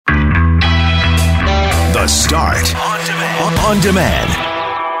The Start on demand.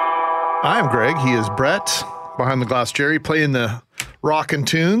 I'm Greg. He is Brett. Behind the glass, Jerry, playing the rockin'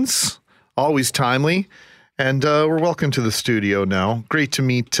 tunes. Always timely. And we're welcome to the studio now. Great to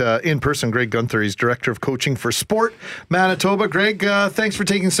meet in person Greg Guenther. He's Director of Coaching for Sport Manitoba. Greg, thanks for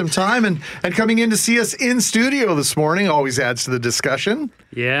taking some time and coming in to see us in studio this morning. Always adds to the discussion.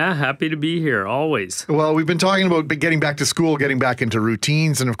 Yeah, happy to be here, always. Well, we've been talking about getting back to school, getting back into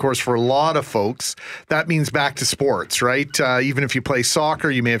routines, and of course, for a lot of folks, that means back to sports, right? Even if you play soccer,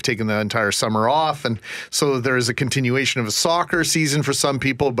 you may have taken the entire summer off, and so there is a continuation of a soccer season for some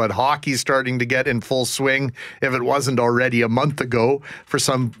people, but hockey's starting to get in full swing, if it wasn't already a month ago. For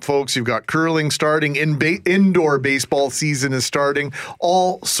some folks, you've got curling starting, indoor baseball season is starting,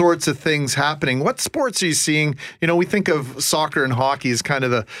 all sorts of things happening. What sports are you seeing? You know, we think of soccer and hockey as kind of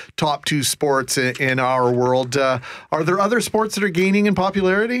the top two sports in our world. Are there other sports that are gaining in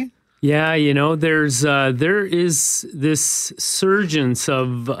popularity? Yeah, you know, there is this surgence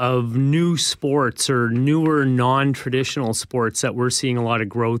of new sports or newer non-traditional sports that we're seeing a lot of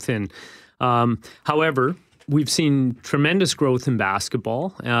growth in. However, we've seen tremendous growth in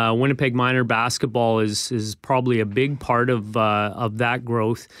basketball. Winnipeg Minor basketball is probably a big part of that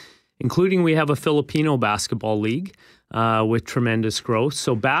growth, including we have a Filipino basketball league with tremendous growth.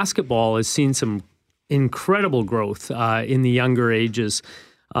 So basketball has seen some incredible growth in the younger ages.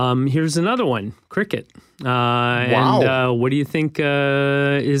 Here's another one, cricket. Wow. And what do you think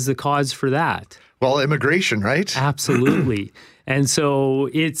is the cause for that? Well, immigration, right? Absolutely. And so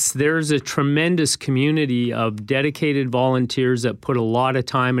there's a tremendous community of dedicated volunteers that put a lot of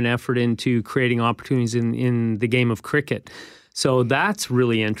time and effort into creating opportunities in the game of cricket. So that's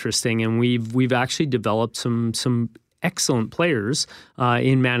really interesting, and we've actually developed some excellent players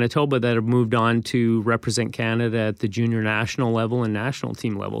in Manitoba that have moved on to represent Canada at the junior national level and national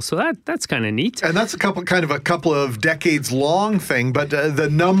team level. So that's kind of neat. And that's a couple of decades long thing, but the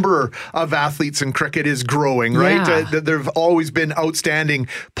number of athletes in cricket is growing, right? Yeah. There have always been outstanding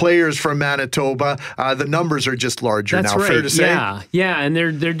players from Manitoba. The numbers are just larger That's now. right. Fair to say? Yeah, and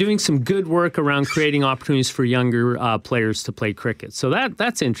they're doing some good work around creating opportunities for younger players to play cricket. So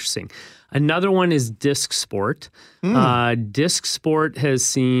that's interesting. Another one is disc sport. Disc sport has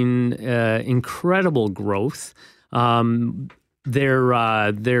seen incredible growth. Their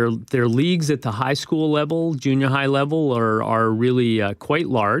leagues at the high school level, junior high level, are really quite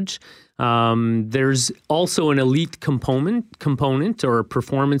large. There's also an elite component or a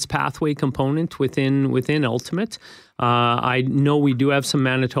performance pathway component within Ultimate. I know we do have some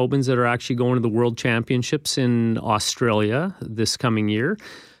Manitobans that are actually going to the World Championships in Australia this coming year.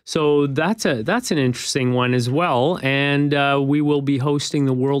 So that's an interesting one as well, and we will be hosting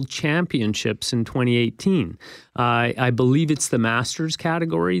the World Championships in 2018. I believe it's the Masters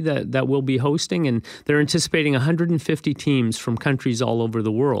category that we'll be hosting, and they're anticipating 150 teams from countries all over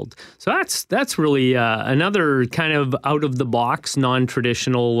the world. So that's really another kind of out-of-the-box,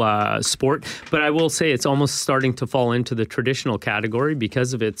 non-traditional sport, but I will say it's almost starting to fall into the traditional category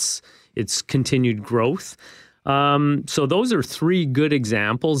because of its continued growth. So those are three good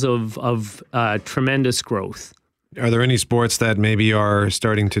examples of tremendous growth. Are there any sports that maybe are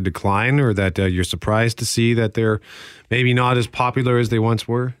starting to decline or that you're surprised to see that they're maybe not as popular as they once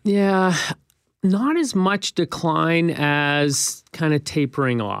were? Yeah, not as much decline as kind of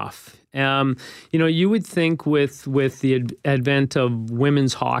tapering off. You would think with the advent of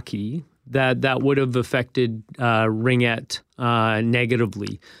women's hockey that would have affected ringette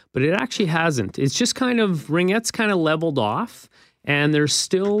negatively, but it actually hasn't. It's just ringette's kind of leveled off, and there's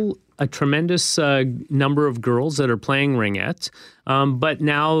still a tremendous number of girls that are playing ringette, but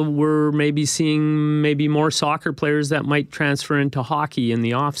now we're maybe seeing more soccer players that might transfer into hockey in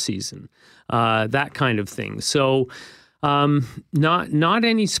the off season, that kind of thing. So not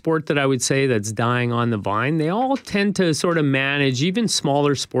any sport that I would say that's dying on the vine. They all tend to sort of manage, even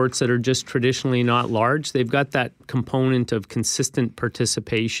smaller sports that are just traditionally not large. They've got that component of consistent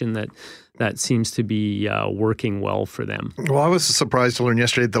participation that seems to be working well for them. Well, I was surprised to learn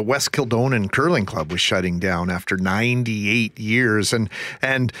yesterday the West Kildonan Curling Club was shutting down after 98 years.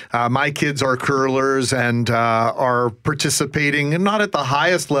 And my kids are curlers and are participating, and not at the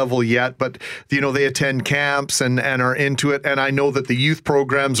highest level yet, but they attend camps and are into it. And I know that the youth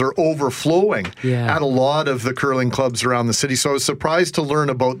programs are overflowing at a lot of the curling clubs around the city. So I was surprised to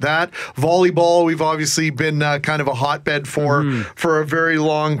learn about that. Volleyball, we've obviously been kind of a hotbed for a very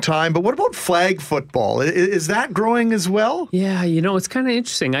long time. But what about flag football? Is that growing as well? Yeah, it's kind of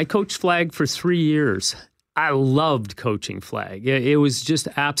interesting. I coached flag for 3 years. I loved coaching flag. It was just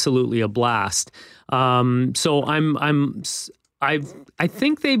absolutely a blast. So I'm I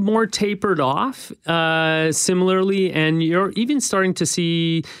think they've more tapered off similarly, and you're even starting to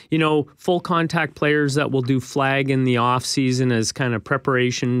see, full contact players that will do flag in the off season as kind of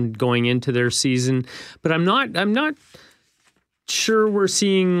preparation going into their season. But I'm not sure we're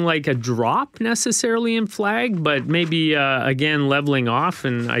seeing like a drop necessarily in flag, but maybe again leveling off.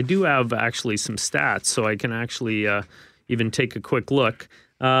 And I do have actually some stats, so I can actually even take a quick look.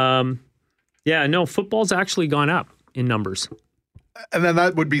 Football's actually gone up in numbers. And then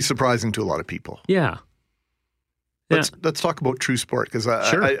that would be surprising to a lot of people. Yeah. Let's talk about True Sport, because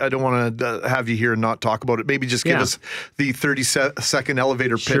Sure. I don't want to have you here and not talk about it. Maybe just give us the 30-second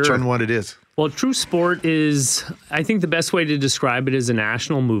elevator pitch on what it is. Well, True Sport is, I think the best way to describe it is a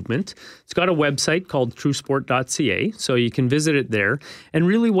national movement. It's got a website called truesport.ca, so you can visit it there. And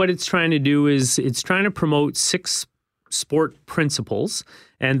really what it's trying to do is it's trying to promote 6 sport principles,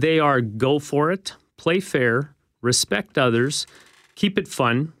 and they are go for it, play fair, respect others, keep it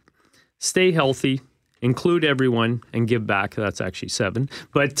fun, stay healthy, include everyone, and give back. That's actually 7.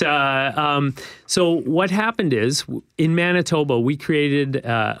 But so what happened is in Manitoba, we created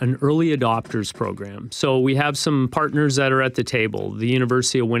an early adopters program. So we have some partners that are at the table, the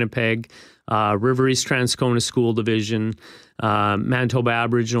University of Winnipeg, River East Transcona School Division, Manitoba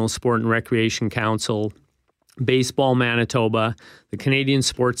Aboriginal Sport and Recreation Council, Baseball Manitoba, the Canadian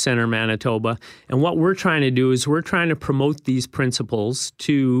Sports Centre Manitoba. And what we're trying to do is we're trying to promote these principles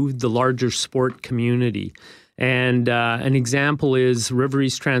to the larger sport community. And an example is River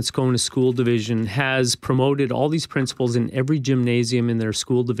East Transcona School Division has promoted all these principles in every gymnasium in their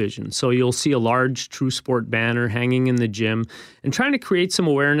school division. So you'll see a large True Sport banner hanging in the gym and trying to create some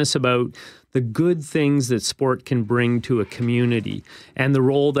awareness about the good things that sport can bring to a community and the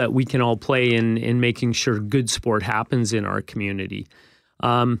role that we can all play in making sure good sport happens in our community.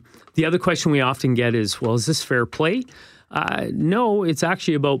 The other question we often get is, well, is this fair play? No, it's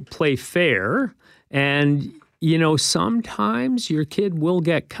actually about play fair. And, sometimes your kid will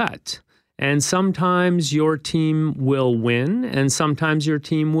get cut. And sometimes your team will win. And sometimes your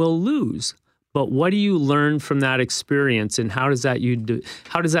team will lose. But what do you learn from that experience, and how does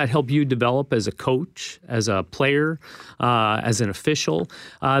that help you develop as a coach, as a player, as an official?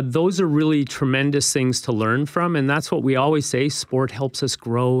 Those are really tremendous things to learn from, and that's what we always say. Sport helps us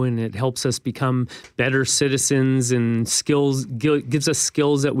grow, and it helps us become better citizens, and gives us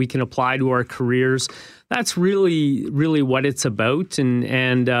skills that we can apply to our careers. That's really, really what it's about,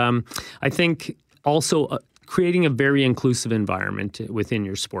 and I think also creating a very inclusive environment within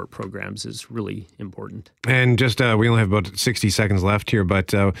your sport programs is really important. And just, we only have about 60 seconds left here,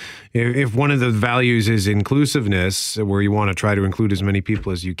 but if one of the values is inclusiveness, where you want to try to include as many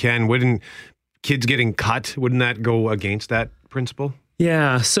people as you can, wouldn't kids getting cut, wouldn't that go against that principle?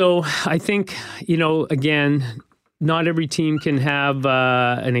 Yeah, so I think, again, not every team can have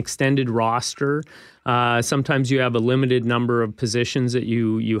an extended roster. Sometimes you have a limited number of positions that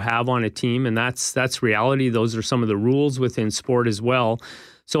you have on a team, and that's reality. Those are some of the rules within sport as well.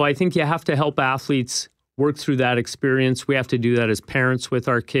 So I think you have to help athletes work through that experience. We have to do that as parents with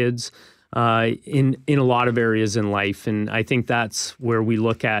our kids in a lot of areas in life, and I think that's where we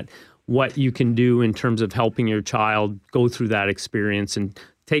look at what you can do in terms of helping your child go through that experience and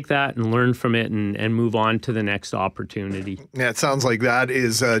take that and learn from it and move on to the next opportunity. Yeah, it sounds like that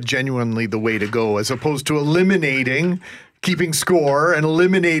is genuinely the way to go, as opposed to keeping score and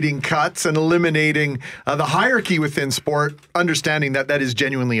eliminating cuts and eliminating the hierarchy within sport, understanding that is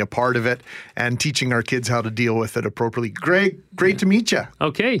genuinely a part of it and teaching our kids how to deal with it appropriately. Greg, great to meet you.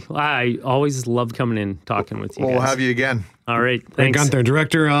 Okay. I always love coming in, talking with you guys. We'll have you again. All right. Thanks. Guenther,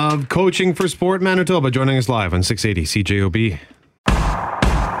 Director of Coaching for Sport Manitoba, joining us live on 680 CJOB.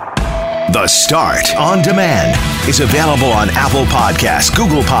 The Start on Demand is available on Apple Podcasts,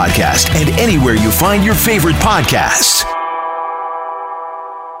 Google Podcasts, and anywhere you find your favorite podcasts.